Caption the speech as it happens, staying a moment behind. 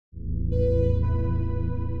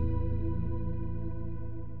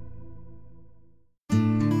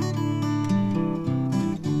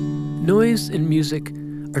Noise and music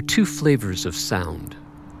are two flavors of sound.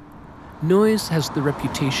 Noise has the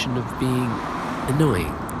reputation of being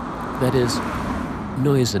annoying. That is,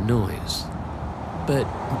 noise a noise. But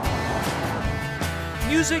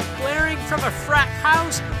music blaring from a frat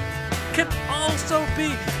house can also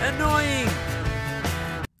be annoying.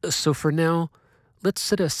 So for now, let's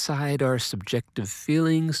set aside our subjective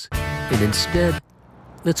feelings and instead,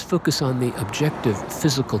 let's focus on the objective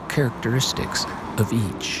physical characteristics of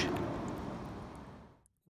each.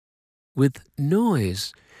 With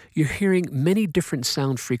noise, you're hearing many different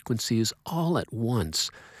sound frequencies all at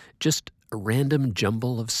once, just a random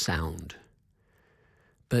jumble of sound.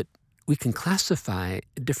 But we can classify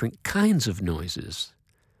different kinds of noises.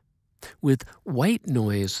 With white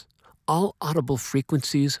noise, all audible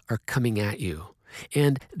frequencies are coming at you,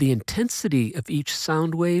 and the intensity of each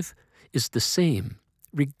sound wave is the same,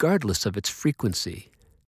 regardless of its frequency.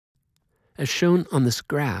 As shown on this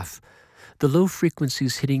graph, the low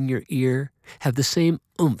frequencies hitting your ear have the same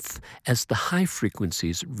oomph as the high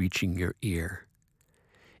frequencies reaching your ear.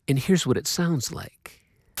 And here's what it sounds like.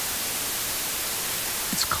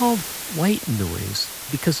 It's called white noise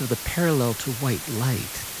because of the parallel to white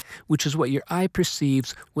light, which is what your eye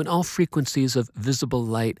perceives when all frequencies of visible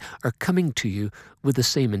light are coming to you with the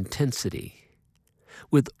same intensity.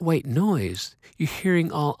 With white noise, you're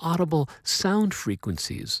hearing all audible sound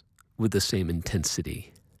frequencies with the same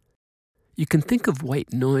intensity. You can think of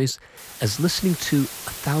white noise as listening to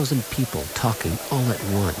 1,000 people talking all at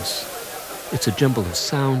once. It's a jumble of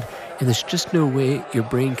sound, and there's just no way your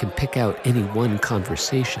brain can pick out any one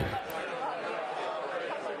conversation.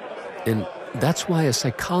 And that's why a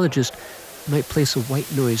psychologist might place a white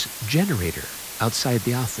noise generator outside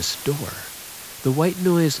the office door. The white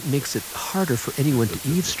noise makes it harder for anyone to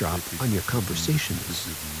eavesdrop on your conversations.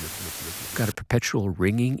 Got a perpetual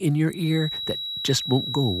ringing in your ear that just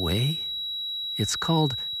won't go away? It's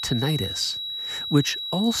called tinnitus, which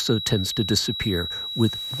also tends to disappear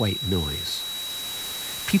with white noise.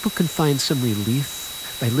 People can find some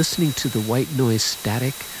relief by listening to the white noise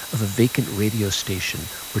static of a vacant radio station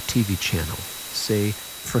or TV channel, say,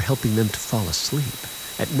 for helping them to fall asleep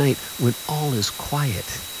at night when all is quiet,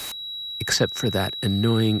 except for that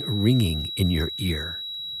annoying ringing in your ear.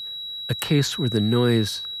 A case where the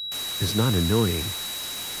noise is not annoying,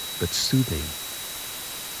 but soothing.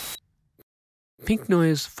 Pink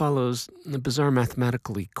noise follows a bizarre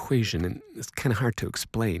mathematical equation, and it's kind of hard to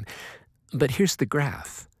explain. But here's the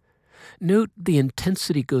graph. Note the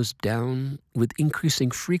intensity goes down with increasing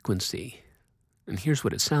frequency. And here's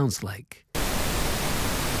what it sounds like.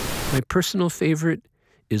 My personal favorite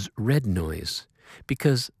is red noise,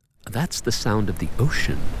 because that's the sound of the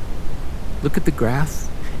ocean. Look at the graph,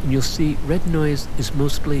 and you'll see red noise is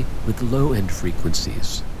mostly with low-end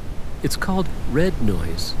frequencies. It's called red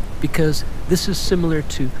noise because this is similar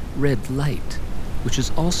to red light, which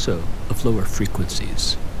is also of lower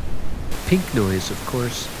frequencies. Pink noise, of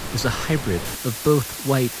course, is a hybrid of both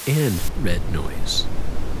white and red noise.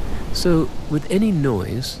 So with any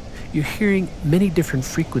noise, you're hearing many different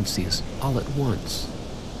frequencies all at once.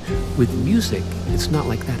 With music, it's not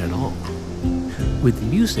like that at all. With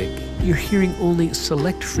music, you're hearing only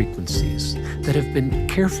select frequencies that have been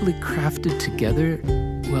carefully crafted together,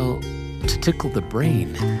 well, to tickle the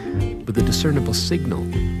brain with a discernible signal.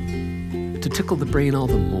 To tickle the brain all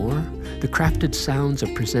the more, the crafted sounds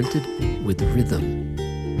are presented with rhythm.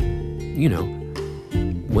 You know,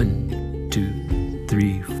 1, 2,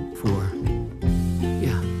 3, 4.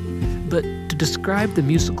 Yeah. But to describe the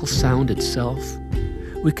musical sound itself,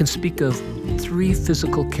 we can speak of 3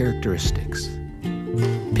 physical characteristics: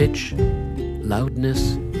 pitch,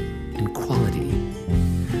 loudness, and quality,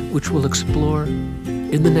 which we'll explore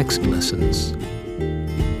in the next lessons.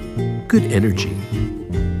 Good energy.